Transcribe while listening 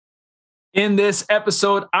In this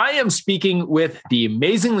episode, I am speaking with the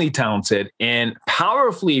amazingly talented and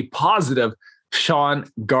powerfully positive Sean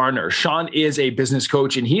Garner. Sean is a business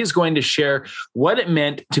coach, and he is going to share what it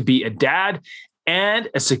meant to be a dad and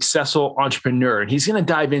a successful entrepreneur. And he's going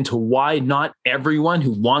to dive into why not everyone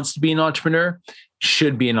who wants to be an entrepreneur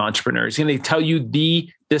should be an entrepreneur. He's going to tell you the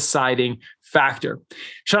deciding factor.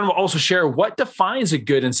 Sean will also share what defines a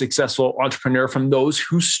good and successful entrepreneur from those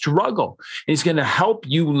who struggle. And he's going to help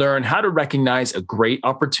you learn how to recognize a great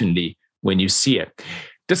opportunity when you see it.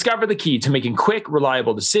 Discover the key to making quick,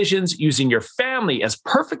 reliable decisions, using your family as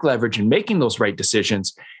perfect leverage in making those right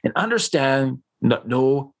decisions, and understand that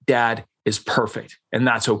no dad is perfect, and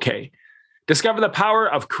that's okay. Discover the power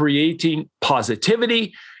of creating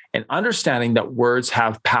positivity and understanding that words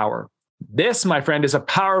have power. This, my friend, is a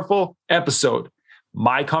powerful episode.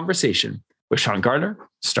 My conversation with Sean Garner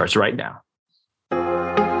starts right now.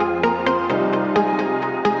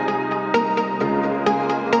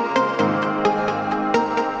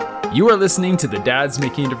 You are listening to the Dads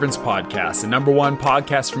Making a Difference podcast, the number one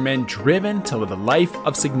podcast for men driven to live a life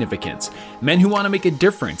of significance. Men who want to make a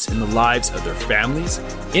difference in the lives of their families,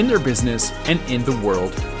 in their business, and in the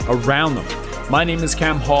world around them. My name is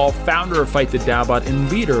Cam Hall, founder of Fight the Dadbot and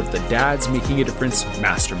leader of the Dads Making a Difference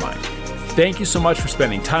Mastermind. Thank you so much for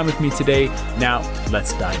spending time with me today. Now,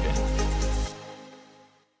 let's dive in.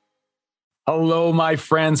 Hello, my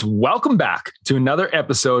friends. Welcome back to another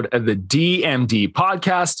episode of the DMD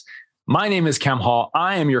podcast. My name is Cam Hall.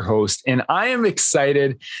 I am your host, and I am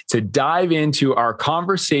excited to dive into our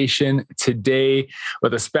conversation today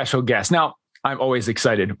with a special guest. Now, I'm always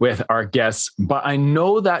excited with our guests, but I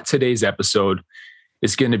know that today's episode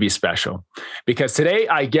is going to be special because today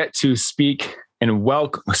I get to speak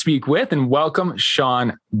with and welcome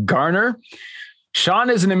Sean Garner.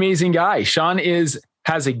 Sean is an amazing guy. Sean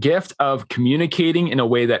has a gift of communicating in a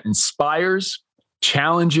way that inspires,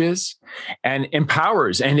 challenges, and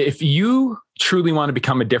empowers. And if you truly want to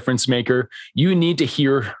become a difference maker, you need to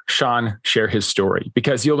hear Sean share his story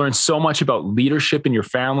because you'll learn so much about leadership in your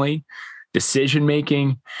family,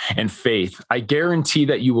 decision-making, and faith. I guarantee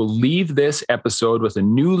that you will leave this episode with a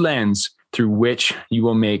new lens through which you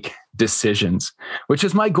will make decisions, which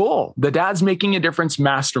is my goal. The Dads Making a Difference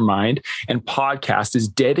Mastermind and podcast is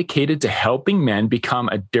dedicated to helping men become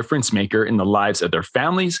a difference maker in the lives of their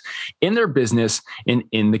families, in their business, and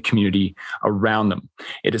in the community around them.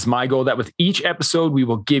 It is my goal that with each episode, we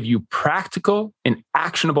will give you practical and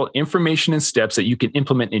actionable information and steps that you can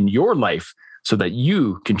implement in your life so that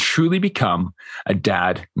you can truly become a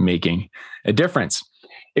dad making a difference.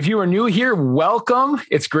 If you are new here, welcome.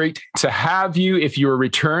 It's great to have you. If you are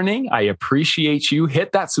returning, I appreciate you.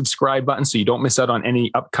 Hit that subscribe button so you don't miss out on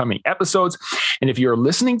any upcoming episodes. And if you're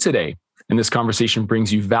listening today and this conversation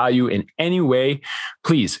brings you value in any way,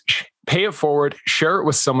 please pay it forward, share it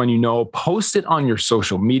with someone you know, post it on your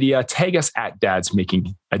social media, tag us at Dads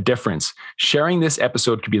Making a Difference. Sharing this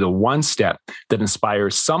episode could be the one step that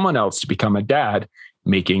inspires someone else to become a dad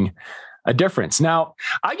making a difference. Now,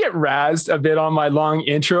 I get razzed a bit on my long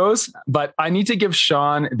intros, but I need to give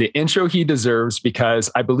Sean the intro he deserves because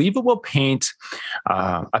I believe it will paint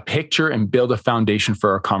a picture and build a foundation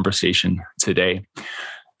for our conversation today.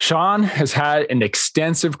 Sean has had an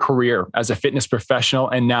extensive career as a fitness professional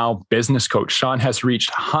and now business coach. Sean has reached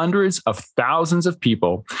hundreds of thousands of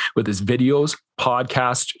people with his videos,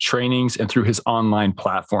 podcasts, trainings, and through his online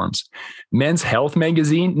platforms. Men's Health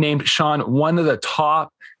magazine named Sean one of the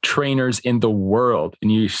top trainers in the world.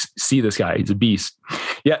 And you see this guy, he's a beast.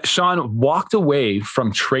 Yet Sean walked away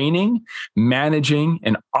from training, managing,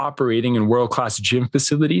 and operating in world-class gym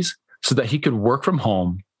facilities so that he could work from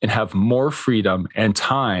home and have more freedom and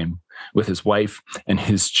time with his wife and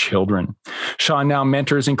his children. Sean now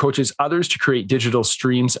mentors and coaches others to create digital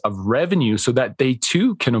streams of revenue so that they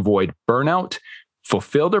too can avoid burnout,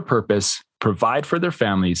 fulfill their purpose, provide for their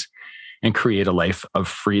families, and create a life of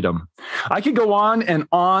freedom. I could go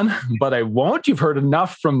on, but I won't. You've heard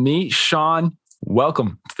enough from me. Sean,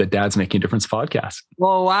 welcome to the Dads Making a Difference podcast.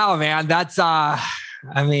 Well, wow, man. That's, I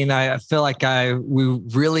feel like we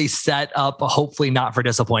really set up, hopefully not for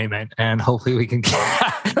disappointment, and hopefully we can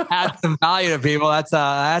add some value to people. That's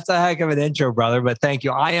a heck of an intro, brother, but thank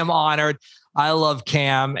you. I am honored. I love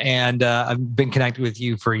Cam, and I've been connected with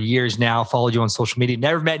you for years now, followed you on social media,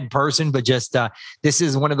 never met in person, but just this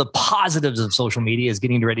is one of the positives of social media is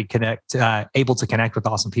getting ready to connect, able to connect with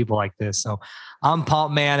awesome people like this. So I'm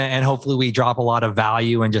pumped, man, and hopefully we drop a lot of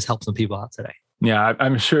value and just help some people out today. Yeah,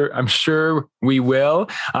 I'm sure we will.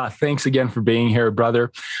 Thanks again for being here,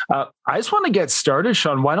 brother. I just want to get started,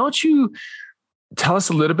 Sean. Why don't you tell us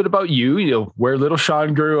a little bit about you, where little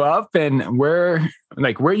Sean grew up and where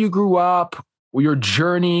you grew up, your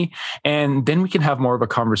journey, and then we can have more of a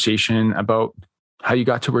conversation about how you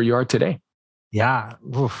got to where you are today. Yeah.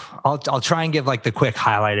 Oof. I'll try and give like the quick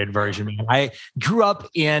highlighted version. I grew up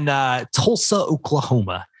in Tulsa,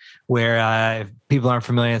 Oklahoma, where people aren't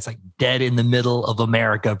familiar, it's like dead in the middle of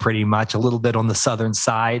America, pretty much, a little bit on the southern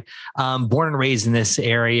side. Born and raised in this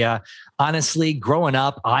area. Honestly, growing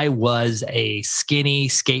up, I was a skinny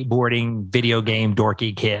skateboarding video game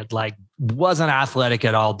dorky kid. Like, wasn't athletic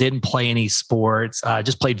at all, didn't play any sports,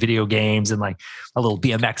 just played video games and like a little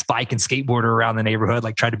BMX bike and skateboarder around the neighborhood,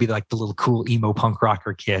 like tried to be like the little cool emo punk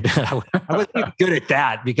rocker kid. I wasn't even good at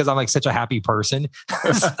that because I'm like such a happy person.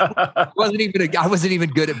 I wasn't even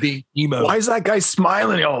good at being emo. Why is that guy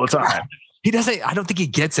smiling all the time? He doesn't, I don't think he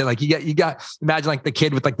gets it. Like you got, imagine like the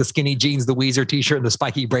kid with like the skinny jeans, the Weezer t-shirt and the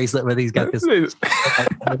spiky bracelet where he's got this.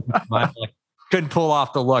 Couldn't pull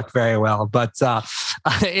off the look very well. But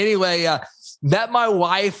anyway, met my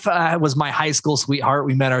wife, was my high school sweetheart.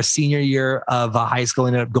 We met our senior year of high school,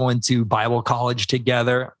 ended up going to Bible college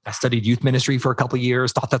together. I studied youth ministry for a couple of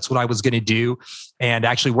years, thought that's what I was going to do, and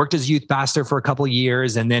actually worked as youth pastor for a couple of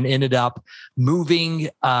years, and then ended up moving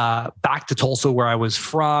back to Tulsa, where I was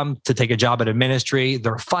from, to take a job at a ministry.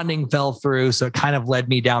 Their funding fell through, so it kind of led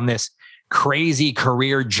me down this crazy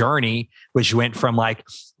career journey, which went from like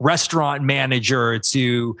restaurant manager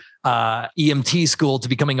to EMT school to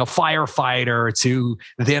becoming a firefighter to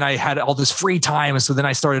then I had all this free time. And so then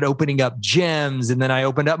I started opening up gyms, and then I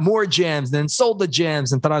opened up more gyms, then sold the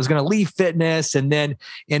gyms and thought I was going to leave fitness, and then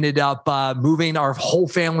ended up moving our whole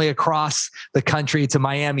family across the country to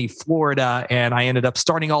Miami, Florida. And I ended up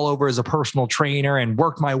starting all over as a personal trainer and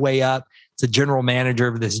worked my way up to general manager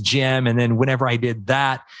of this gym. And then whenever I did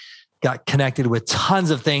that, got connected with tons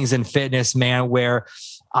of things in fitness, man, where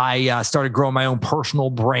I started growing my own personal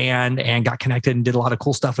brand and got connected and did a lot of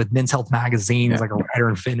cool stuff with Men's Health Magazine as like a writer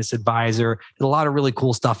and fitness advisor. Did a lot of really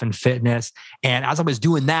cool stuff in fitness. And as I was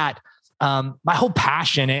doing that, my whole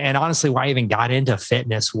passion and honestly why I even got into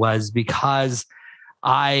fitness was because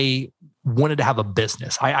I wanted to have a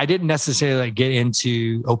business. I didn't necessarily get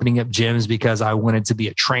into opening up gyms because I wanted to be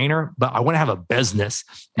a trainer, but I want to have a business.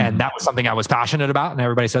 And that was something I was passionate about. And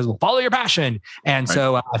everybody says, well, follow your passion. And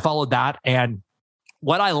so I followed that. And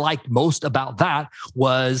what I liked most about that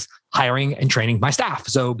was hiring and training my staff.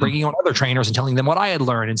 So bringing on other trainers and telling them what I had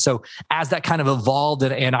learned. And so as that kind of evolved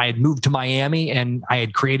and I had moved to Miami and I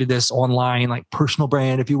had created this online, like personal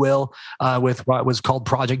brand, if you will, with what was called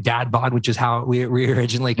Project Dad Bod, which is how we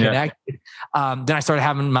originally connected. Then I started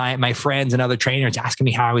having my friends and other trainers asking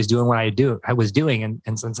me how I was doing what I was doing.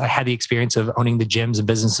 And since I had the experience of owning the gyms and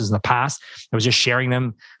businesses in the past, I was just sharing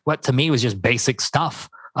them what to me was just basic stuff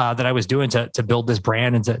that I was doing to build this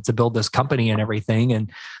brand and to build this company and everything. And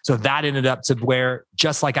so that ended up to where,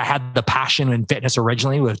 just like I had the passion in fitness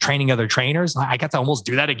originally with training other trainers, I got to almost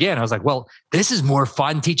do that again. I was like, well, this is more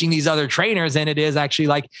fun teaching these other trainers than it is actually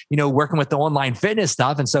like, working with the online fitness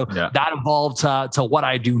stuff. And so that evolved to what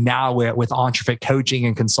I do now with Imperfect coaching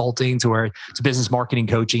and consulting, to where it's business marketing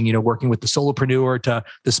coaching, working with the solopreneur to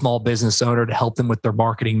the small business owner to help them with their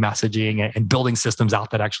marketing messaging and building systems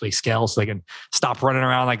out that actually scale so they can stop running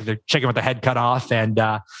around like they're chicken with the head cut off. And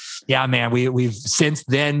yeah, man, we've since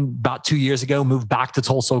then, about 2 years ago, moved back to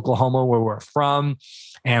Tulsa, Oklahoma, where we're from,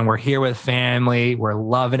 and we're here with family. We're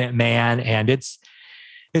loving it, man. And it's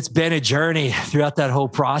been a journey throughout that whole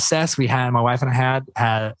process. My wife and I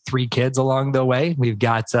had 3 kids along the way. We've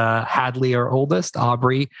got Hadley, our oldest,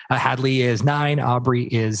 Aubrey. Hadley is 9, Aubrey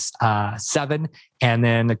is 7. And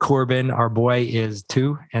then Corbin, our boy, is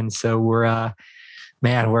 2. And so we're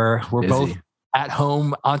both at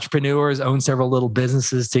home entrepreneurs, own several little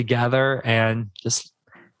businesses together, and just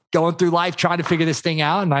going through life, trying to figure this thing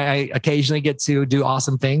out. And I occasionally get to do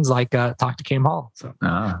awesome things like talk to Cam Hall. So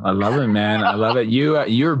I love it, man. I love it.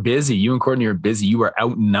 You're busy. You and Courtney are busy. You were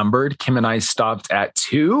outnumbered. Kim and I stopped at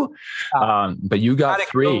 2, but you got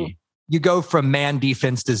 3. You go from man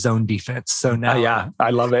defense to zone defense. So now, I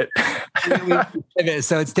love it.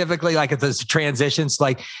 So it's typically like it's a transition. It's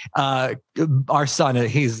like our son,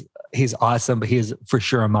 he's awesome, but he's for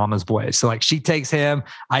sure a mama's boy. So like she takes him,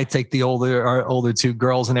 I take the older 2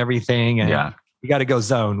 girls and everything. And you got to go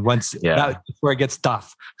zone once. That's where it gets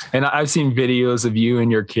tough. And I've seen videos of you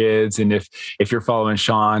and your kids. And if you're following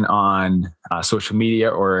Sean on social media,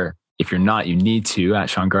 or if you're not, you need to, at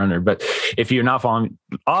Sean Garner. But if you're not following,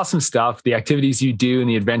 awesome stuff, the activities you do and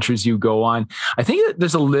the adventures you go on, I think that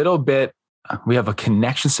there's a little bit, we have a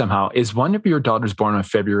connection somehow. Is one of your daughters born on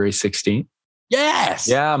February 16th? Yes.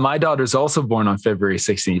 Yeah, my daughter's also born on February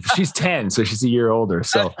 16th. She's 10, so she's a year older.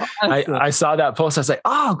 So I saw that post. I was like,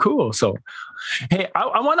 oh, cool. So, hey,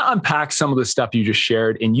 I want to unpack some of the stuff you just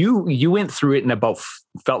shared. And you went through it in about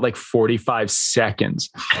felt like 45 seconds.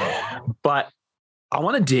 But I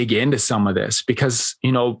want to dig into some of this because,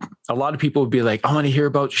 a lot of people would be like, I want to hear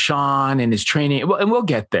about Sean and his training. Well, and we'll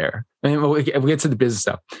get there. And we'll get to the business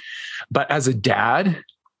stuff. But as a dad,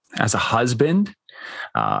 as a husband,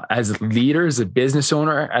 as a leader, as a business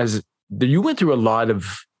owner, you went through a lot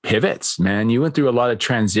of pivots, man. You went through a lot of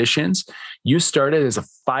transitions. You started as a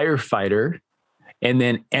firefighter and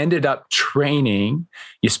then ended up training.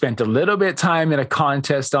 You spent a little bit of time in a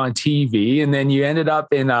contest on TV, and then you ended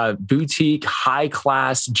up in a boutique,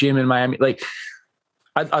 high-class gym in Miami. Like,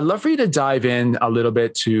 I'd love for you to dive in a little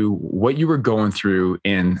bit to what you were going through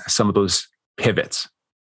in some of those pivots.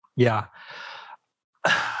 Yeah.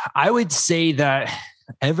 I would say that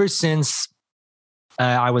ever since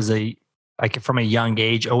I was from a young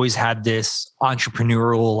age, always had this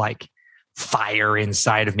entrepreneurial fire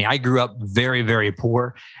inside of me. I grew up very, very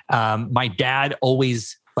poor. My dad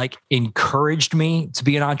always encouraged me to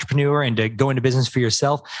be an entrepreneur and to go into business for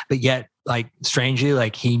yourself, but yet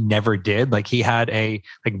strangely, he never did. He had a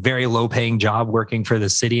very low paying job working for the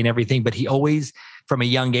city and everything, but he always from a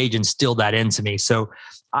young age instilled that into me. So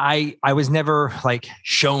I was never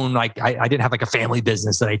shown, I didn't have a family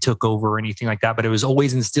business that I took over or anything like that, but it was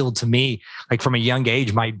always instilled to me, from a young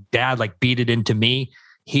age. My dad beat it into me.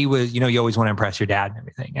 He was, you always want to impress your dad and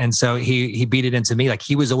everything. And so he beat it into me.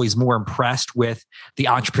 He was always more impressed with the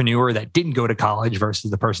entrepreneur that didn't go to college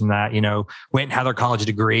versus the person that, went and had their college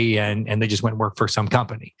degree and they just went and worked for some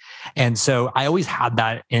company. And so I always had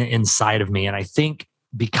that inside of me. And I think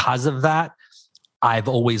because of that, I've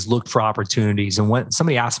always looked for opportunities. And when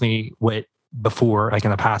somebody asked me before,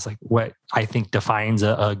 in the past, what I think defines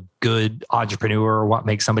a good entrepreneur or what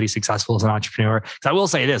makes somebody successful as an entrepreneur. Because I will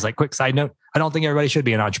say it is, quick side note, I don't think everybody should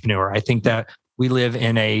be an entrepreneur. I think that we live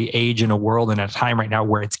in a age and a world and a time right now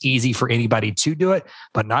where it's easy for anybody to do it,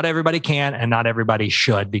 but not everybody can and not everybody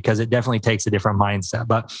should, because it definitely takes a different mindset.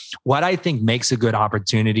 But what I think makes a good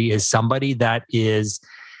opportunity is somebody that is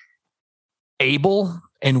able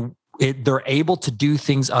and they're able to do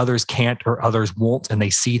things others can't or others won't, and they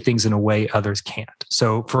see things in a way others can't.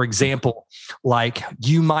 So for example,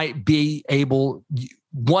 you might be able,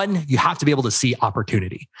 you have to be able to see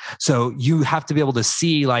opportunity. So you have to be able to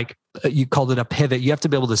see, you called it a pivot. You have to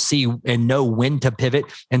be able to see and know when to pivot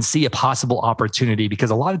and see a possible opportunity, because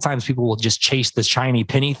a lot of times people will just chase this shiny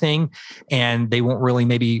penny thing and they won't really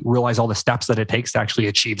maybe realize all the steps that it takes to actually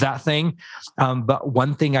achieve that thing. But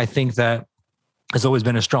one thing I think that has always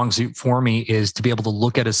been a strong suit for me is to be able to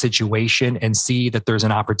look at a situation and see that there's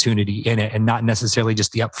an opportunity in it, and not necessarily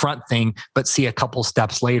just the upfront thing, but see a couple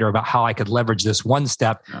steps later about how I could leverage this one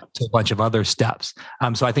step to a bunch of other steps.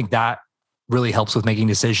 So I think that really helps with making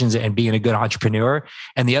decisions and being a good entrepreneur.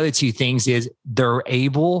 And the other two things is they're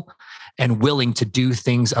able and willing to do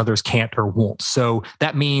things others can't or won't. So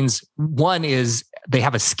that means one is they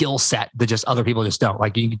have a skill set that just other people just don't.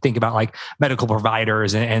 You can think about medical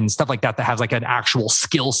providers and stuff like that has an actual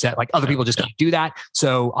skill set. Other people just can't do that.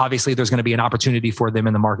 So obviously there's going to be an opportunity for them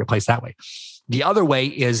in the marketplace that way. The other way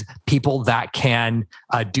is people that can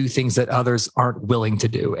do things that others aren't willing to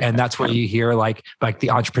do. And that's where you hear the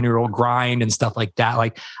entrepreneurial grind and stuff like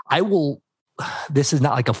that. This is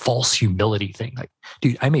not a false humility thing.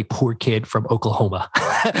 Dude, I'm a poor kid from Oklahoma.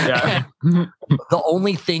 Yeah. The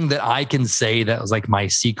only thing that I can say that was my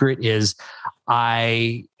secret is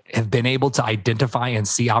I have been able to identify and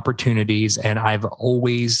see opportunities, and I've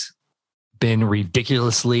always been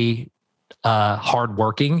ridiculously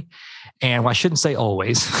hardworking. And I shouldn't say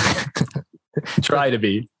always. Try to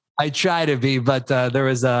be. I try to be, but there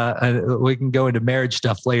was we can go into marriage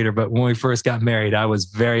stuff later. But when we first got married, I was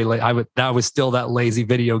very late. I was still that lazy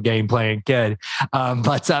video game playing kid.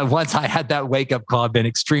 But once I had that wake up call, I've been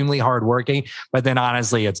extremely hardworking. But then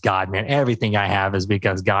honestly, it's God, man. Everything I have is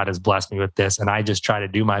because God has blessed me with this, and I just try to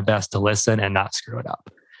do my best to listen and not screw it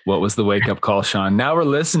up. What was the wake up call, Sean? Now we're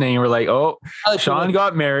listening. And we're like, oh, Sean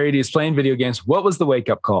got married. He's playing video games. What was the wake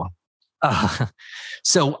up call?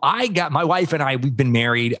 So my wife and I, we've been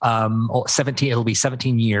married it'll be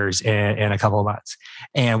 17 years in a couple of months.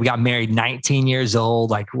 And we got married 19 years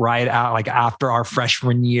old, right out, after our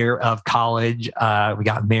freshman year of college. We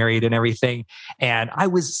got married and everything. And I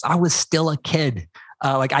was still a kid.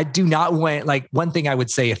 I do not want, one thing I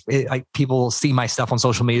would say, if people see my stuff on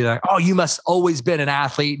social media, oh, you must always been an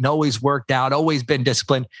athlete and always worked out, always been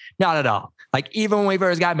disciplined. Not at all. Even when we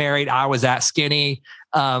first got married, I was that skinny.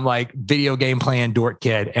 like video game playing dork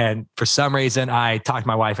kid. And for some reason, I talked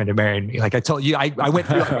my wife into marrying me. Like I told you, I went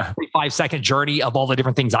through like a 45-second journey of all the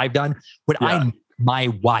different things I've done. When I met my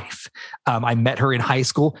wife, I met her in high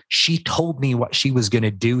school. She told me what she was going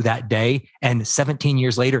to do that day. And 17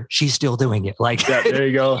 years later, she's still doing it. Like, there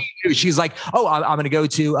you go. She's like, oh, I'm going to go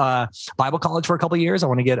to Bible college for a couple of years. I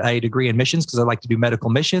want to get a degree in missions because I like to do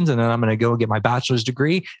medical missions. And then I'm going to go get my bachelor's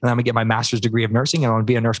degree. And I'm going to get my master's degree of nursing. And I want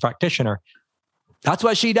to be a nurse practitioner. That's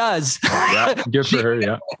what she does. Yeah, good for her.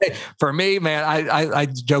 Yeah. For me, man, I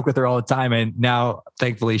joke with her all the time. And now,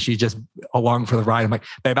 thankfully, she's just along for the ride. I'm like,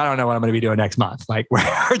 babe, I don't know what I'm going to be doing next month. Like,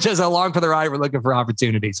 we're just along for the ride. We're looking for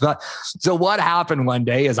opportunities. But so what happened one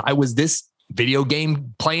day is I was this video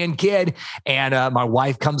game playing kid, and my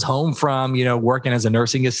wife comes home from, working as a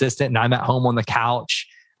nursing assistant, and I'm at home on the couch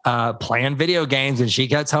playing video games, and she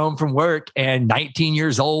gets home from work and 19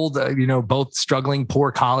 years old, both struggling,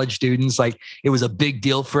 poor college students. Like, it was a big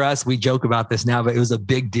deal for us. We joke about this now, but it was a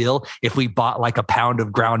big deal if we bought like a pound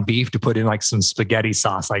of ground beef to put in like some spaghetti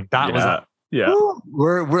sauce. Like that was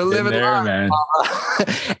we're living there, man.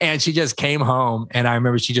 And she just came home, and I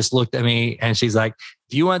remember she just looked at me and she's like,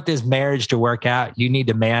 if you want this marriage to work out, you need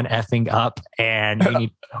to man effing up, and you need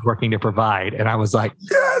to be working to provide. And I was like,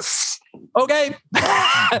 yes. Okay.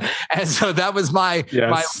 And so that was my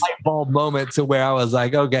light bulb moment to where I was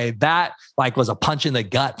like, okay, that like was a punch in the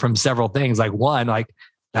gut from several things. Like, one, like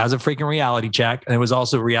that was a freaking reality check. And it was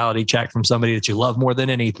also a reality check from somebody that you love more than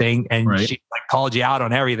anything. And she like called you out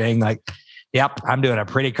on everything. Like, yep, I'm doing a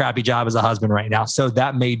pretty crappy job as a husband right now. So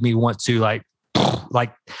that made me want to like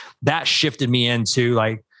that shifted me into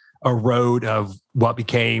like a road of what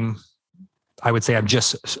became, I would say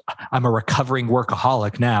I'm a recovering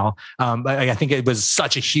workaholic now. I think it was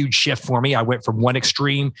such a huge shift for me. I went from one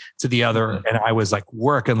extreme to the other, and I was like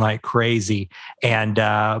working like crazy. And,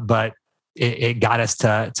 but it got us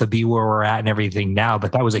to be where we're at and everything now.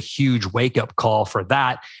 But that was a huge wake up call for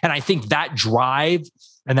that. And I think that drive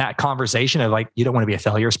and that conversation of like, you don't want to be a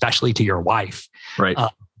failure, especially to your wife. Right.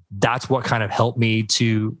 That's what kind of helped me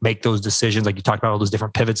to make those decisions. Like you talked about all those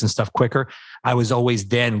different pivots and stuff quicker. I was always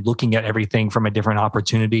then looking at everything from a different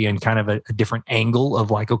opportunity and kind of a different angle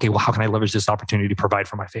of like, okay, well, how can I leverage this opportunity to provide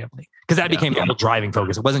for my family? Because that became the whole driving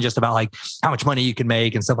focus. It wasn't just about like how much money you can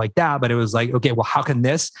make and stuff like that, but it was like, okay, well, how can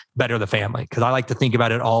this better the family? Because I like to think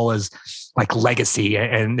about it all as like legacy.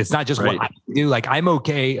 And it's not just what I do. Like I'm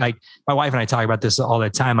okay. Like my wife and I talk about this all the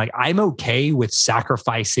time. Like I'm okay with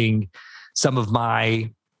sacrificing some of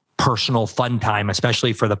my personal fun time,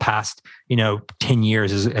 especially for the past, 10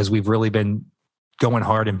 years as we've really been going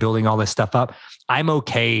hard and building all this stuff up. I'm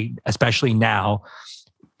okay, especially now,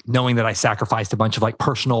 knowing that I sacrificed a bunch of like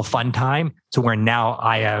personal fun time to where now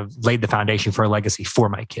I have laid the foundation for a legacy for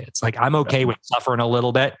my kids. Like I'm okay with suffering a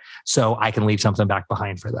little bit so I can leave something back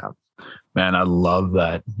behind for them. Man, I love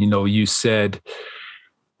that. You said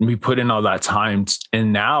we put in all that time,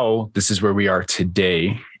 and now this is where we are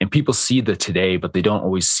today. And people see the today, but they don't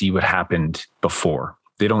always see what happened before.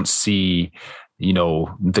 They don't see,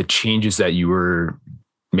 the changes that you were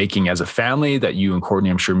making as a family, that you and Courtney,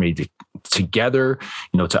 I'm sure, made together,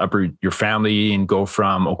 to uproot your family and go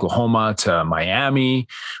from Oklahoma to Miami,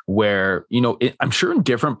 where, I'm sure in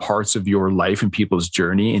different parts of your life and people's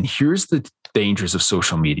journey. And here's the dangers of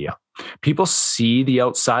social media. People see the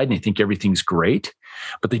outside and they think everything's great,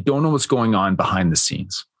 but they don't know what's going on behind the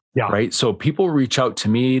scenes. Yeah. Right. So people reach out to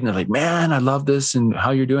me and they're like, man, I love this and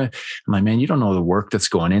how you're doing. I'm like, man, you don't know the work that's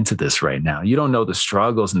going into this right now. You don't know the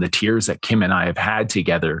struggles and the tears that Kim and I have had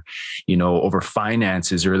together, over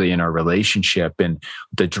finances early in our relationship, and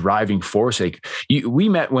the driving force. Like we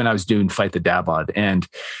met when I was doing Fight the Dad Bod, and,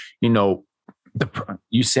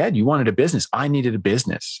 you said you wanted a business. I needed a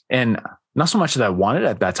business, and not so much that I wanted it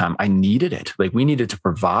at that time. I needed it. Like we needed to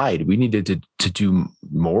provide, we needed to do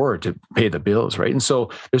more to pay the bills. Right. And so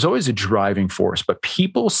there's always a driving force, but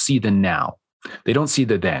people see the now, they don't see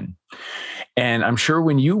the then. And I'm sure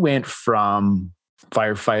when you went from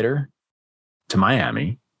firefighter to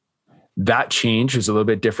Miami, that change is a little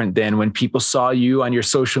bit different than when people saw you on your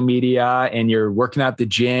social media and you're working at the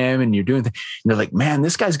gym and you're doing, and they're like, man,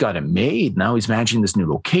 this guy's got it made. Now he's managing this new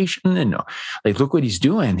location, and like, look what he's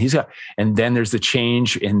doing. And then there's the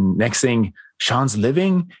change, and next thing, Sean's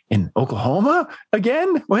living in Oklahoma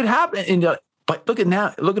again. What happened? And but look at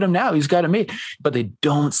him now. He's got it made. But they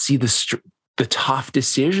don't see the tough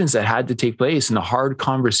decisions that had to take place and the hard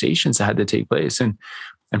conversations that had to take place. And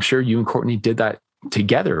I'm sure you and Courtney did that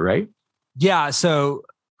together, right? Yeah. So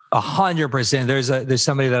 100%. There's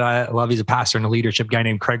somebody that I love. He's a pastor and a leadership guy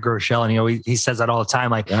named Craig Groeschel. And he says that all the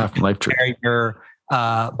time. Like, compare your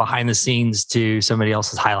behind the scenes to somebody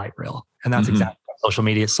else's highlight reel. And that's exactly what social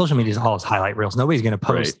media. Social media is all highlight reels. Nobody's going to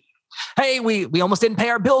post, hey, we almost didn't pay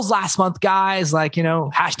our bills last month, guys. Like,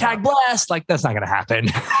 hashtag blessed. Like, that's not going to happen.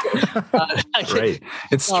 Right.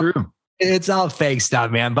 It's true. It's all fake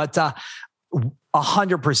stuff, man. But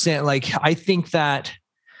 100%, like, I think that,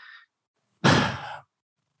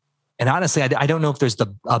 and honestly, I don't know if there's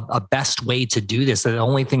a best way to do this. The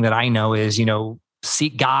only thing that I know is,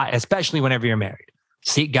 seek God, especially whenever you're married.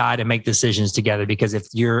 Seek God and make decisions together, because if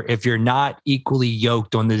you're not equally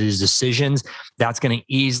yoked on these decisions, that's going to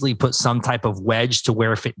easily put some type of wedge to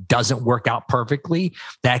where if it doesn't work out perfectly,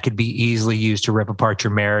 that could be easily used to rip apart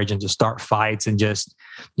your marriage and to start fights and just,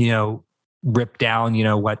 rip down,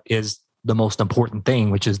 what is the most important thing,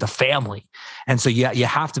 which is the family. And so you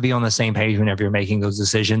have to be on the same page whenever you're making those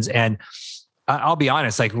decisions. And I'll be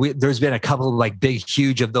honest, like there's been a couple of like big,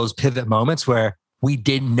 huge of those pivot moments where we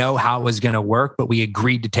didn't know how it was going to work, but we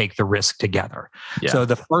agreed to take the risk together. Yeah. So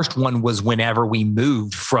the first one was whenever we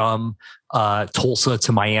moved from Tulsa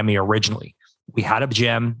to Miami originally. We had a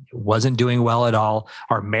gym. It wasn't doing well at all.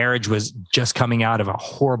 Our marriage was just coming out of a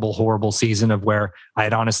horrible, horrible season of where I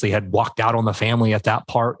had honestly had walked out on the family at that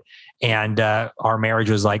part. And our marriage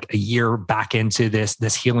was like a year back into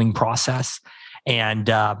this healing process. And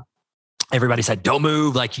everybody said, don't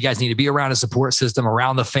move. Like, you guys need to be around a support system,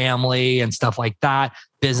 around the family and stuff like that.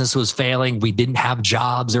 Business was failing. We didn't have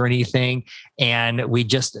jobs or anything. And we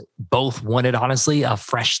just both wanted, honestly, a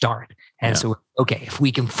fresh start. And so, okay, if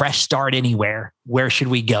we can fresh start anywhere, where should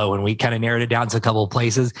we go? And we kind of narrowed it down to a couple of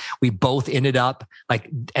places. We both ended up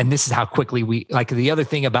and this is how quickly the other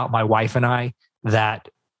thing about my wife and I, that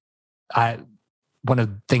one of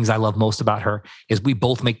the things I love most about her is we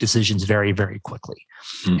both make decisions very, very quickly.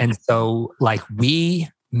 And so we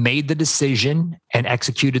made the decision and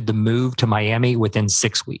executed the move to Miami within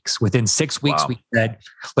 6 weeks. Within 6 weeks, we said,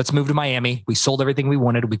 let's move to Miami. We sold everything we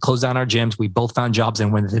wanted. We closed down our gyms. We both found jobs.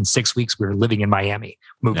 And within 6 weeks, we were living in Miami.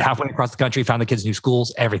 Moved halfway across the country, found the kids new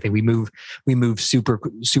schools, everything. We moved super,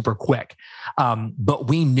 super quick. But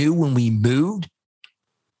we knew when we moved,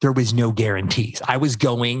 there was no guarantees. I was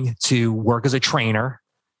going to work as a trainer,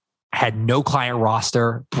 had no client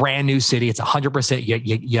roster, brand new city. It's 100%,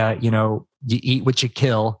 you eat what you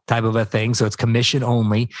kill type of a thing. So it's commission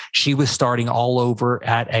only. She was starting all over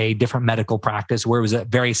at a different medical practice where it was a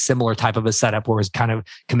very similar type of a setup where it was kind of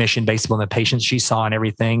commission based on the patients she saw and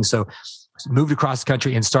everything. So moved across the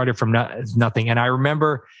country and started from nothing. And I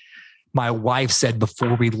remember my wife said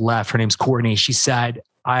before we left, her name's Courtney, she said,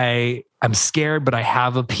 I'm scared, but I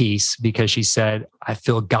have a peace, because she said, I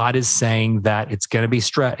feel God is saying that it's going to be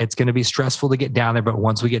stressful to get down there, but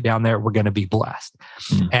once we get down there, we're going to be blessed.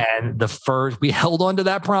 And we held on to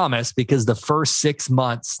that promise, because the first 6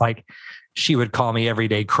 months, she would call me every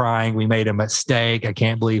day crying. We made a mistake. I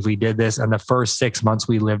can't believe we did this. And the first 6 months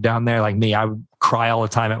we lived down there, like me, I would cry all the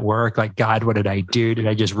time at work. Like, God, what did I do? Did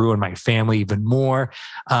I just ruin my family even more?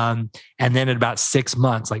 And then at about 6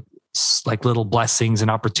 months, like little blessings and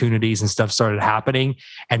opportunities and stuff started happening.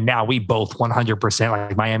 And now we both 100%,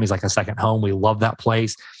 like Miami's like a second home. We love that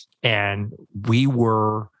place. And we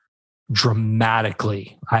were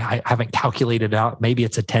dramatically, I haven't calculated out, maybe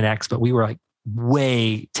it's a 10X, but we were like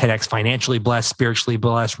way 10X financially blessed, spiritually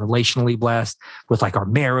blessed, relationally blessed with our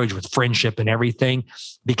marriage, with friendship and everything,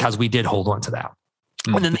 because we did hold on to that.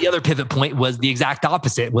 And then the other pivot point was the exact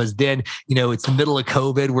opposite. Was then, it's the middle of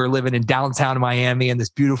COVID. We're living in downtown Miami in this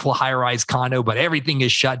beautiful high-rise condo, but everything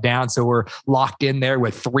is shut down. So we're locked in there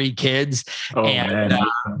with 3 kids.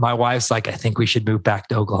 My wife's like, I think we should move back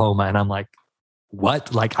to Oklahoma. And I'm like, what?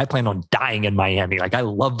 I plan on dying in Miami. I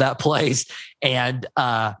love that place. And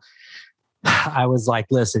I was like,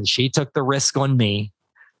 listen, she took the risk on me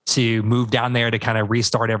to move down there to kind of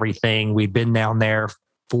restart everything. We'd been down there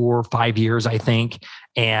 4 or 5 years, I think.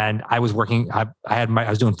 And I was working, I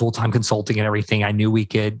was doing full-time consulting and everything. I knew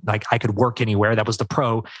I could work anywhere. That was the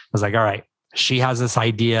pro. I was like, all right, she has this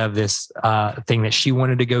idea of this thing that she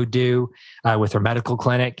wanted to go do with her medical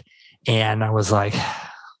clinic. And I was like,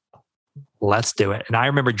 let's do it. And I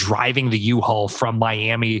remember driving the U-Haul from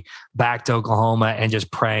Miami back to Oklahoma and just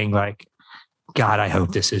praying God, I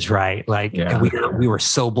hope this is right. And we were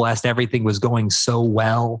so blessed. Everything was going so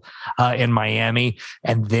well in Miami.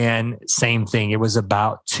 And then same thing. It was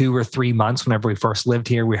about 2 or 3 months whenever we first lived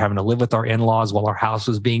here. We were having to live with our in-laws while our house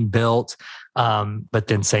was being built. But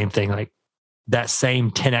then same thing, that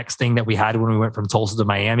same 10X thing that we had when we went from Tulsa to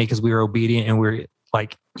Miami, because we were obedient and we were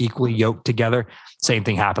equally yoked together. Same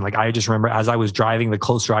thing happened. I just remember as I was driving, the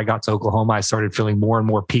closer I got to Oklahoma, I started feeling more and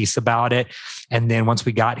more peace about it. And then once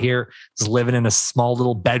we got here, I was living in a small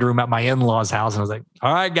little bedroom at my in-laws' house. And I was like,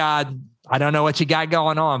 all right, God, I don't know what you got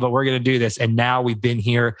going on, but we're going to do this. And now we've been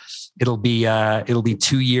here. It'll be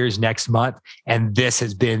 2 years next month. And this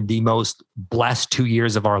has been the most blessed 2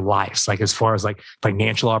 years of our lives. Like as far as like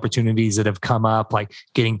financial opportunities that have come up, like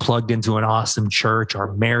getting plugged into an awesome church,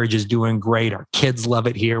 our marriage is doing great. Our kids love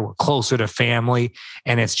it here. We're closer to family.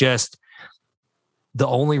 And it's just the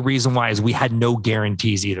only reason why is we had no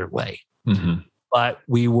guarantees either way. Mm-hmm. But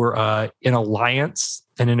we were in alliance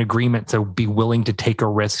and in agreement to be willing to take a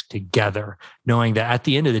risk together, knowing that at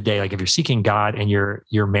the end of the day, like if you're seeking God and your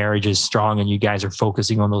marriage is strong and you guys are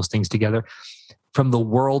focusing on those things together, from the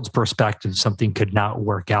world's perspective, something could not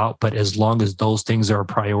work out. But as long as those things are a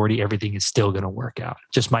priority, everything is still going to work out.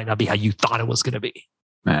 Just might not be how you thought it was going to be.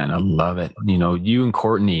 Man, I love it. You and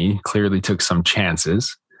Courtney clearly took some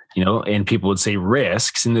chances, and people would say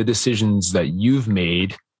risks in the decisions that you've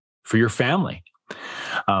made for your family.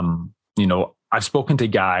 I've spoken to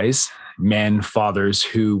guys, men, fathers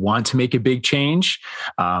who want to make a big change.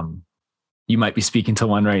 You might be speaking to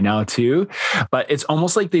one right now too, but it's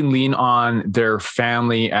almost like they lean on their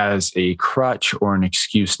family as a crutch or an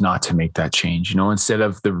excuse not to make that change. Instead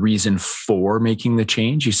of the reason for making the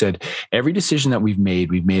change, you said, every decision that we've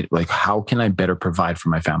made like, how can I better provide for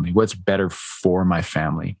my family? What's better for my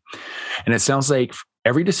family? And it sounds like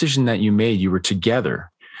every decision that you made, you were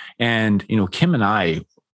together. And, Kim and I,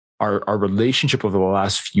 our relationship over the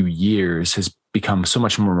last few years has become so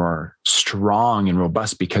much more strong and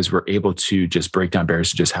robust because we're able to just break down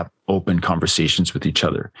barriers, to just have open conversations with each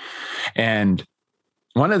other. And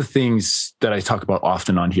one of the things that I talk about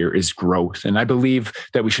often on here is growth. And I believe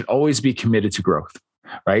that we should always be committed to growth,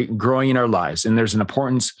 right? Growing in our lives. And there's an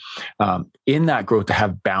importance in that growth to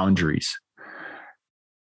have boundaries.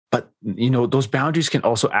 But, those boundaries can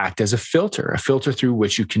also act as a filter through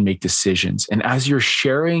which you can make decisions. And as you're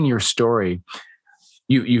sharing your story,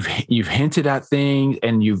 you've hinted at things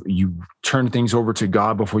and you turn things over to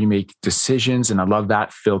God before you make decisions. And I love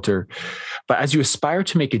that filter. But as you aspire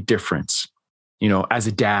to make a difference, as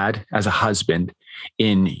a dad, as a husband,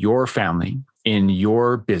 in your family, in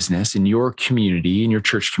your business, in your community, in your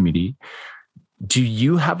church community, do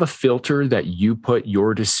you have a filter that you put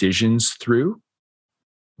your decisions through?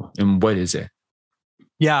 And what is it?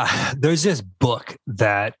 Yeah, there's this book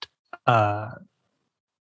that I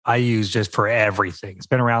use just for everything. It's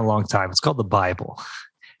been around a long time. It's called the Bible.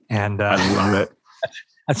 And I love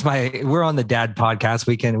it. We're on the dad podcast.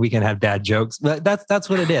 We can have dad jokes, but that's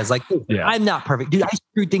what it is. Like, yeah. I'm not perfect, dude. I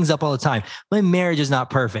screw things up all the time. My marriage is not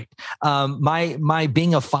perfect. My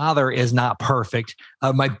being a father is not perfect.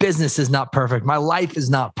 My business is not perfect. My life is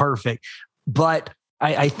not perfect. But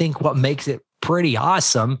I think what makes it pretty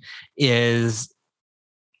awesome is,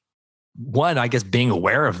 one, I guess, being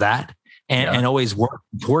aware of that and always work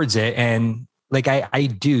towards it. And like, I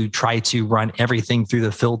do try to run everything through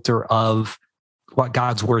the filter of what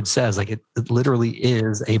God's word says. Like it literally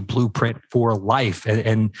is a blueprint for life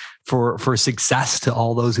and for success to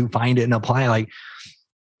all those who find it and apply. Like,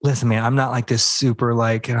 listen, man, I'm not like this super,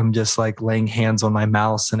 like, I'm just like laying hands on my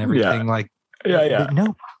mouse and everything. Yeah.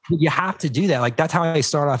 No, you have to do that. Like, that's how I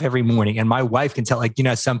start off every morning. And my wife can tell, like,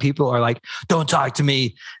 some people are like, don't talk to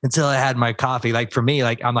me until I had my coffee. Like for me,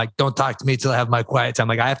 like, I'm like, don't talk to me until I have my quiet time.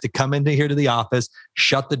 Like I have to come into here to the office,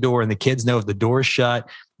 shut the door, and the kids know if the door is shut,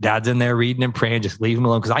 dad's in there reading and praying, just leave them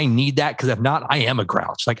alone. Cause I need that. Cause if not, I am a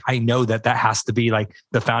grouch. Like I know that has to be like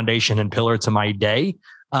the foundation and pillar to my day.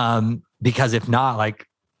 Because if not, like,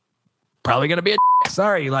 probably going to be a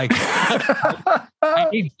sorry. Like I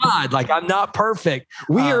need God. Like I'm not perfect.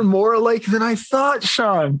 We are more alike than I thought,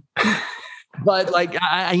 Sean. But like,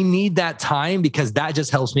 I need that time because that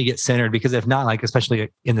just helps me get centered. Because if not, like,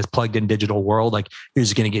 especially in this plugged in digital world, like you're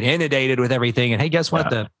just going to get inundated with everything. And hey, guess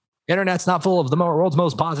what? The internet's not full of the world's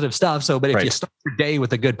most positive stuff. So, but if you start your day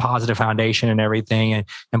with a good positive foundation and everything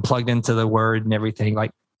and plugged into the word and everything,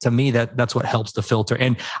 like, to me, that's what helps the filter.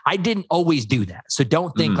 And I didn't always do that. So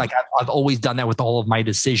don't think like I've always done that with all of my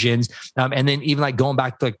decisions. And then even like going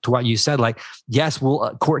back to what you said, like, yes,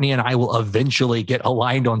 Courtney and I will eventually get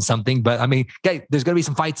aligned on something, but I mean, okay, there's going to be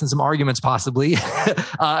some fights and some arguments possibly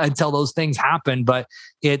until those things happen. But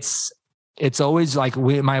it's always like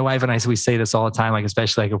my wife and I, so we say this all the time, like,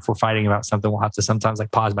 especially like if we're fighting about something, we'll have to sometimes like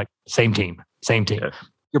pause, like same team. Yeah.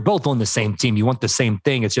 You're both on the same team. You want the same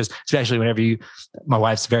thing. It's just, especially whenever my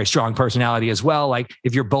wife's a very strong personality as well. Like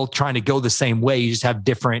if you're both trying to go the same way, you just have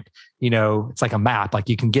different, it's like a map. Like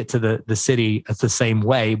you can get to the city the same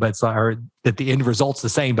way, but it's or that the end result's the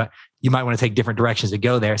same, but you might want to take different directions to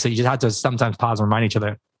go there. So you just have to sometimes pause and remind each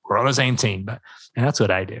other, we're on the same team. And that's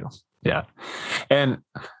what I do. Yeah. And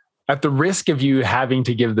at the risk of you having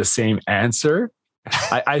to give the same answer,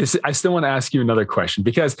 I still want to ask you another question,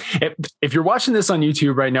 because if you're watching this on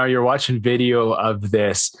YouTube right now, you're watching video of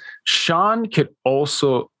this, Sean could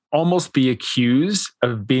also almost be accused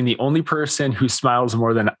of being the only person who smiles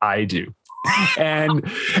more than I do.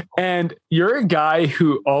 And you're a guy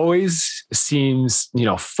who always seems,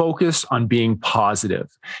 focused on being positive.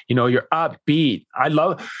 You're upbeat. I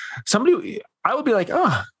would be like,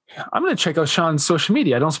 oh, I'm going to check out Sean's social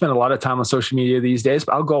media. I don't spend a lot of time on social media these days,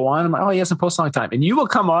 but I'll go on. I'm like, oh, he hasn't posted in a long time. And you will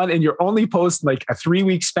come on, and your only post, like a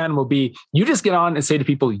 3-week span, will be, you just get on and say to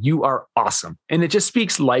people, you are awesome. And it just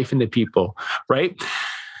speaks life into people, right?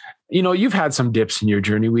 You've had some dips in your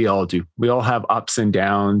journey. We all do. We all have ups and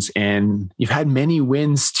downs, and you've had many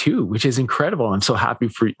wins too, which is incredible. I'm so happy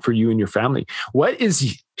for you and your family. What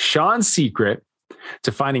is Sean's secret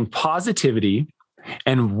to finding positivity,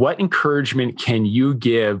 and what encouragement can you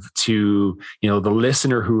give to, the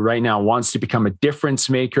listener who right now wants to become a difference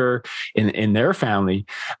maker in their family,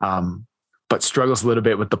 but struggles a little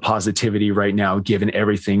bit with the positivity right now, given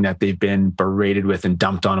everything that they've been berated with and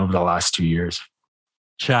dumped on over the last 2 years?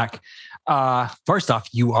 Check. First off,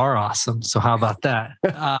 you are awesome. So how about that?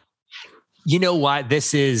 You know what?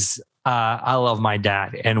 This is, I love my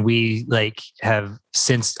dad, and we have,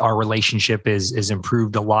 since our relationship is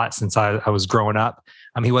improved a lot since I was growing up.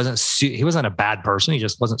 He wasn't a bad person. He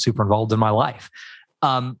just wasn't super involved in my life.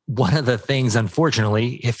 One of the things,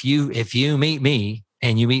 unfortunately, if you meet me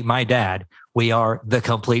and you meet my dad, we are the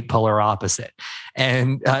complete polar opposite.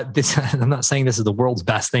 And I'm not saying this is the world's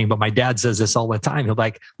best thing, but my dad says this all the time. He'll be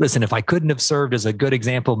like, listen, if I couldn't have served as a good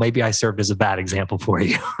example, maybe I served as a bad example for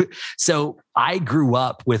you. So I grew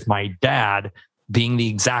up with my dad being the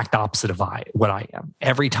exact opposite of what I am.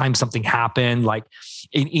 Every time something happened,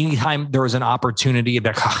 anytime there was an opportunity,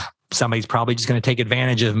 like, somebody's probably just going to take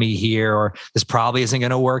advantage of me here, or this probably isn't going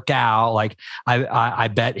to work out. I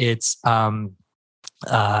bet it's going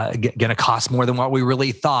to cost more than what we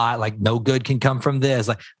really thought. No good can come from this.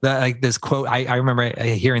 This quote, I remember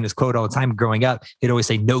hearing this quote all the time growing up. He'd always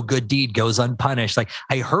say, no good deed goes unpunished.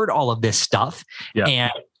 I heard all of this stuff,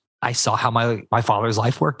 and I saw how my father's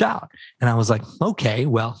life worked out. And I was like, okay,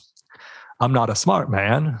 well, I'm not a smart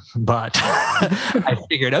man, but I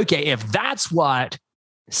figured, okay, if that's what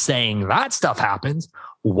saying that stuff happens,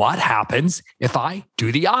 what happens if I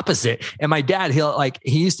do the opposite? And my dad,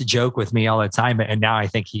 he used to joke with me all the time. And now I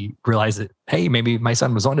think he realized that, hey, maybe my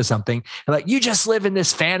son was onto something. You just live in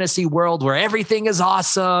this fantasy world where everything is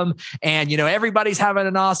awesome. And, everybody's having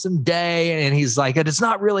an awesome day. And he's like, it's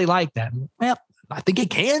not really like that. Well, I think it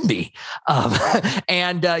can be.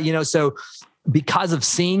 So because of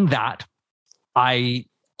seeing that, I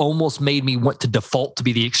almost made me want to default to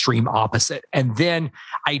be the extreme opposite. And then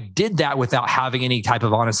I did that without having any type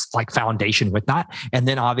of honest foundation with that. And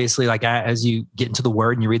then obviously as you get into the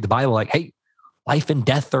word and you read the Bible, hey, life and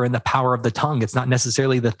death are in the power of the tongue. It's not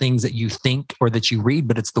necessarily the things that you think or that you read,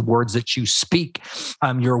 but it's the words that you speak.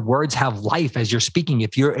 Your words have life as you're speaking.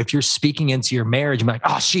 If you're speaking into your marriage, I'm like,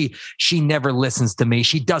 oh, she never listens to me.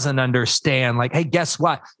 She doesn't understand. Hey, guess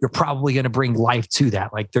what? You're probably going to bring life to that.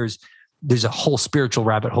 There's a whole spiritual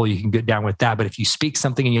rabbit hole you can get down with that. But if you speak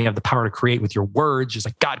something and you have the power to create with your words, just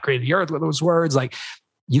like God created the earth with those words,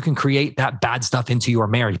 you can create that bad stuff into your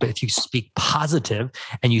marriage. But if you speak positive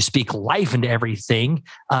and you speak life into everything,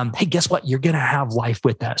 hey, guess what? You're going to have life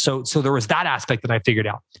with that. So there was that aspect that I figured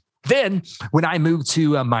out. Then when I moved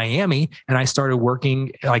to Miami and I started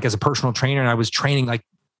working as a personal trainer, and I was training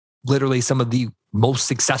literally some of the most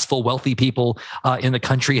successful, wealthy people in the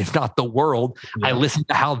country, if not the world. Yeah. I listened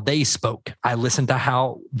to how they spoke. I listened to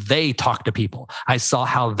how they talked to people. I saw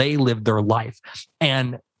how they lived their life.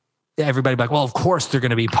 And everybody be like, well, of course they're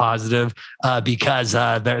going to be positive because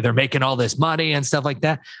they're making all this money and stuff like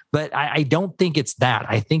that. But I don't think it's that.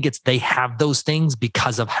 I think it's they have those things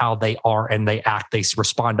because of how they are and they act. They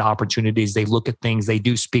respond to opportunities. They look at things. They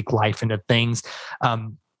do speak life into things.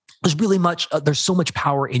 There's so much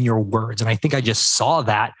power in your words. And I think I just saw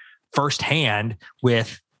that firsthand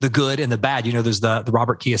with the good and the bad. There's the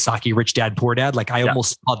Robert Kiyosaki, Rich Dad, Poor Dad. I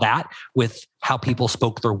almost saw that with how people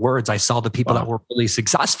spoke their words. I saw the people that were really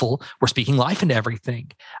successful were speaking life into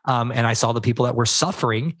everything. And I saw the people that were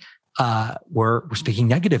suffering were speaking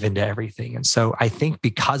negative into everything. And so I think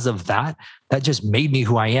because of that, that just made me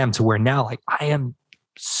who I am, to where now I am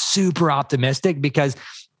super optimistic because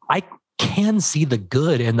I can see the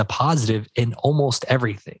good and the positive in almost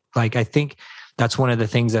everything. I think that's one of the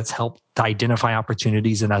things that's helped to identify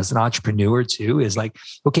opportunities. And as an entrepreneur too, is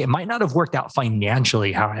okay, it might not have worked out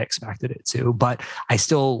financially how I expected it to, but I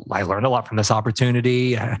learned a lot from this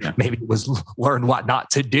opportunity. Maybe it was learn what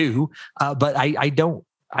not to do. But I don't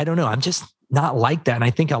know. I'm just not like that. And I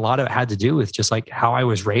think a lot of it had to do with just like how I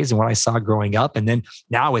was raised and what I saw growing up. And then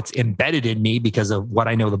now it's embedded in me because of what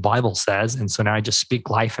I know the Bible says. And so now I just speak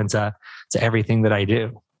life into everything that I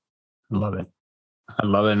do. I love it. I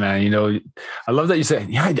love it, man. I love that you say,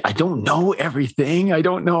 yeah, I don't know everything. I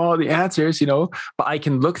don't know all the answers, but I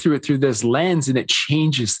can look through it through this lens and it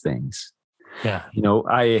changes things. Yeah.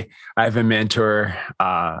 I have a mentor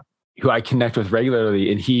who I connect with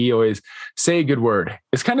regularly, and he always say a good word.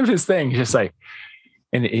 It's kind of his thing. He's just like,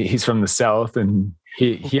 and he's from the South, and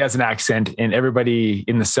he has an accent, and everybody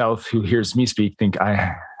in the South who hears me speak think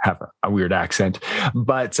I have a weird accent,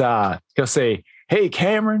 but he'll say, "Hey,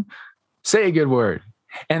 Cameron, say a good word."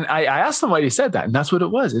 And I asked him why he said that. And that's what it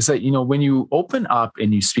was. It's like, when you open up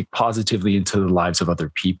and you speak positively into the lives of other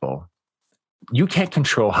people, you can't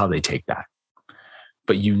control how they take that.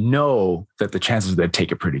 But that the chances they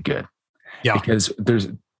take it pretty good. Yeah. Because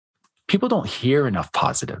people don't hear enough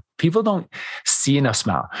positive. People don't see enough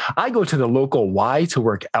smile. I go to the local Y to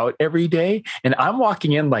work out every day, and I'm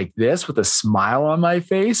walking in like this with a smile on my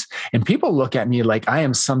face, and people look at me like I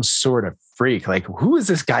am some sort of freak. Like, who is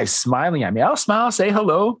this guy smiling at me? I'll smile, say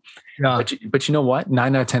hello. Yeah. But you know what?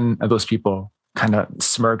 9 out of 10 of those people kind of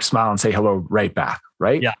smirk, smile, and say hello right back.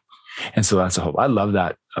 Right. Yeah. And so that's I love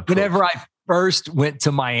that approach. Whenever I first went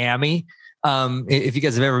to Miami, if you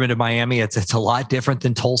guys have ever been to Miami, it's a lot different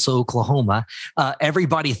than Tulsa, Oklahoma.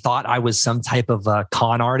 Everybody thought I was some type of a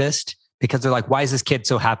con artist because they're like, why is this kid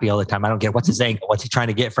so happy all the time? I don't get what's his angle. What's he trying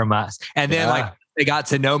to get from us? And then they got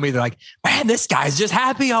to know me. They're like, man, this guy's just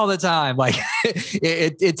happy all the time. Like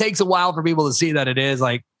it takes a while for people to see that it is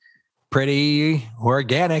like pretty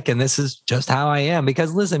organic. And this is just how I am.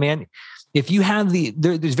 Because listen, man, if you have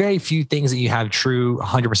there's very few things that you have true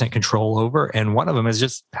 100% control over. And one of them is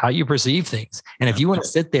just how you perceive things. And if you want to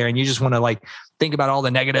sit there and you just want to like think about all the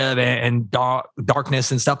negative and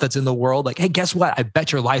darkness and stuff that's in the world, like, hey, guess what? I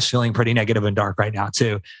bet your life's feeling pretty negative and dark right now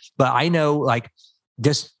too. But I know like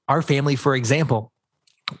just our family, for example,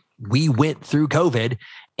 we went through COVID,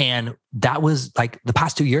 and that was like the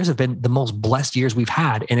past 2 years have been the most blessed years we've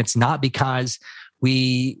had. And it's not because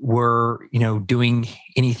we were, doing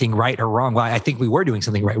anything right or wrong. Well, I think we were doing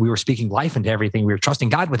something right. We were speaking life into everything. We were trusting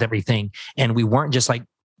God with everything. And we weren't just like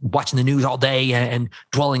watching the news all day and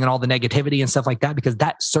dwelling on all the negativity and stuff like that, because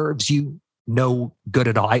that serves you no good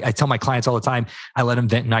at all. I tell my clients all the time, I let them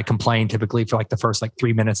vent and I complain typically for like the first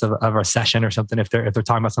 3 minutes of a session or something, if they're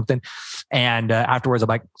talking about something. And afterwards I'm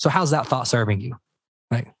like, so how's that thought serving you?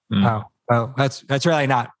 Like, Oh, that's really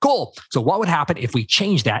not cool. So what would happen if we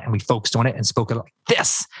changed that and we focused on it and spoke it like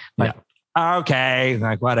this? Like, okay,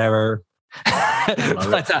 like whatever.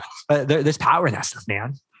 But there's power in that stuff,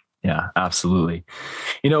 man. Yeah, absolutely.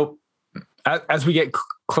 As we get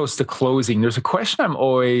close to closing, there's a question I'm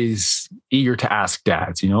always eager to ask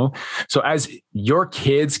dads, So as your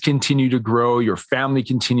kids continue to grow, your family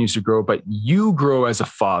continues to grow, but you grow as a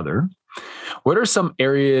father, what are some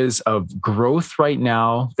areas of growth right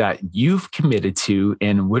now that you've committed to,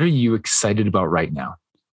 and what are you excited about right now?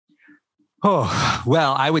 Oh,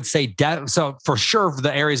 well, I would say, so for sure,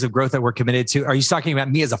 the areas of growth that we're committed to, are you talking about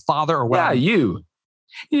me as a father or what? Yeah, you.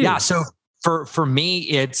 Yeah. So for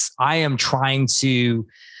me, I am trying to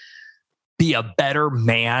be a better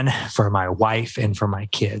man for my wife and for my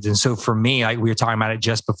kids. And so for me, like we were talking about it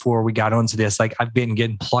just before we got onto this, like I've been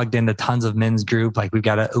getting plugged into tons of men's group. Like we've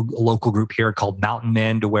got a local group here called Mountain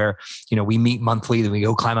Men, to where, we meet monthly, then we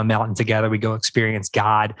go climb a mountain together. We go experience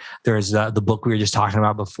God. There's the book we were just talking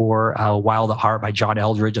about before, Wild at Heart by John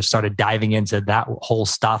Eldredge. I've started diving into that whole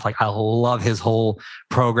stuff. Like I love his whole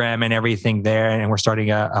program and everything there. And we're starting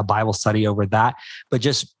a Bible study over that, but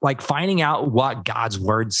just like finding out what God's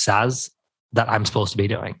word says that I'm supposed to be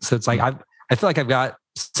doing. So it's like, I feel like I've got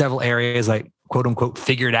several areas like quote unquote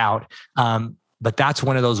figured out. But that's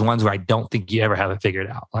one of those ones where I don't think you ever have it figured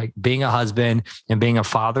out, like being a husband and being a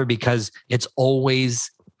father, because it's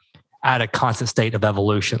always at a constant state of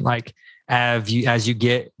evolution. Like as you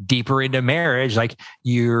get deeper into marriage, like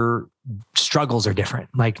your struggles are different.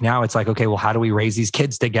 Like now it's like, okay, well, how do we raise these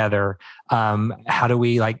kids together? How do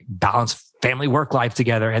we like balance family work life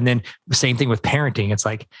together? And then the same thing with parenting. It's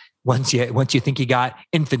like, once you think you got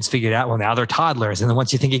infants figured out, well, now they're toddlers. And then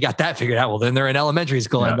once you think you got that figured out, well, then they're in elementary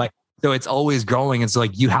school. Yeah. And like, so it's always growing. And so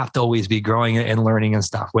like, you have to always be growing and learning and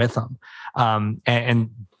stuff with them.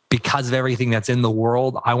 And because of everything that's in the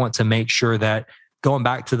world, I want to make sure that, going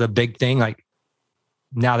back to the big thing, like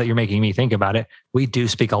now that you're making me think about it, we do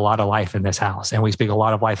speak a lot of life in this house, and we speak a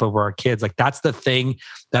lot of life over our kids. Like that's the thing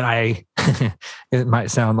that it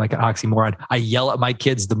might sound like an oxymoron, I yell at my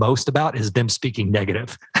kids the most about, is them speaking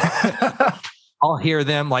negative. I'll hear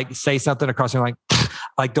them like say something across, and like,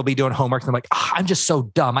 like they'll be doing homework and I'm like, I'm just so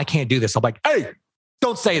dumb. I can't do this. I'm like, hey,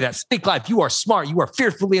 don't say that. Speak life. You are smart. You are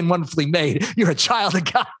fearfully and wonderfully made. You're a child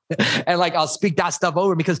of God. And like, I'll speak that stuff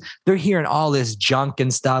over because they're hearing all this junk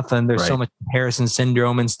and stuff. And there's so much comparison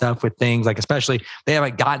syndrome and stuff with things like, especially they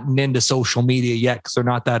haven't gotten into social media yet because they're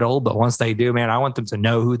not that old. But once they do, man, I want them to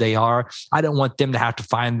know who they are. I don't want them to have to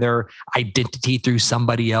find their identity through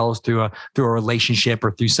somebody else, through a relationship or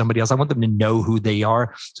through somebody else. I want them to know who they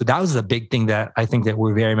are. So that was the big thing that I think that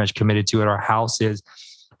we're very much committed to at our house is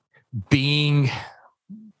being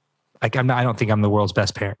like, I don't think I'm the world's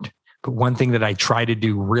best parent, but one thing that I try to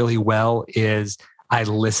do really well is I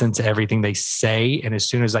listen to everything they say. And as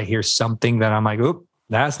soon as I hear something that I'm like, oop,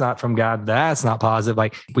 that's not from God, that's not positive.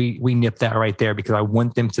 Like we nip that right there because I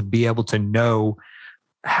want them to be able to know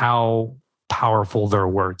how powerful their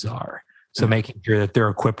words are. So making sure that they're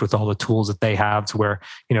equipped with all the tools that they have to where,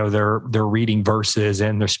 they're reading verses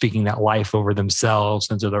and they're speaking that life over themselves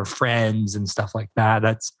and to their friends and stuff like that.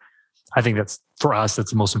 I think that's for us,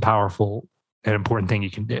 that's the most powerful and important thing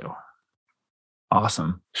you can do.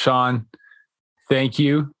 Awesome. Sean, thank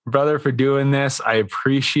you, brother, for doing this. I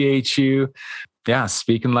appreciate you. Yeah,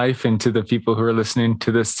 speaking life into the people who are listening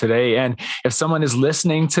to this today. And if someone is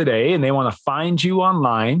listening today and they want to find you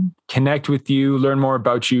online, connect with you, learn more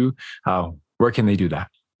about you, where can they do that?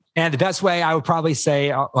 And the best way I would probably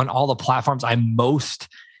say on all the platforms, I'm most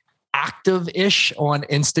active-ish on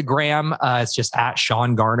Instagram. It's just at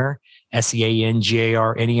Sean Garner,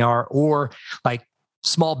 SeanGarner, or like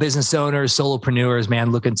small business owners, solopreneurs,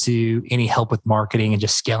 man, looking to any help with marketing and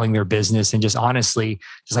just scaling their business. And just honestly,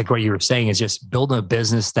 just like what you were saying, is just building a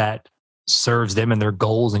business that serves them and their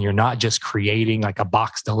goals. And you're not just creating like a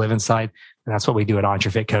box to live inside. And that's what we do at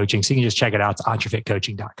Imperfect Coaching. So you can just check it out. It's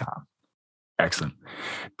imperfectcoaching.com. Excellent.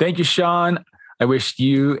 Thank you, Sean. I wish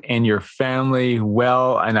you and your family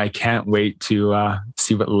well, and I can't wait to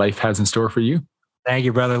see what life has in store for you. Thank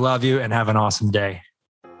you, brother. Love you and have an awesome day.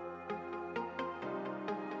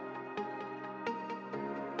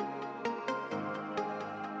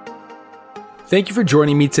 Thank you for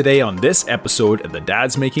joining me today on this episode of the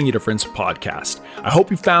Dad's Making a Difference podcast. I hope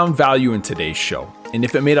you found value in today's show. And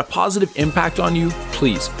if it made a positive impact on you,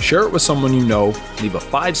 please share it with someone you know, leave a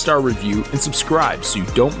 5-star review, and subscribe so you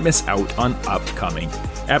don't miss out on upcoming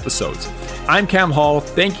episodes. I'm Cam Hall.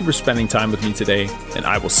 Thank you for spending time with me today, and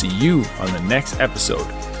I will see you on the next episode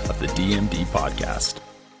of the DMD podcast.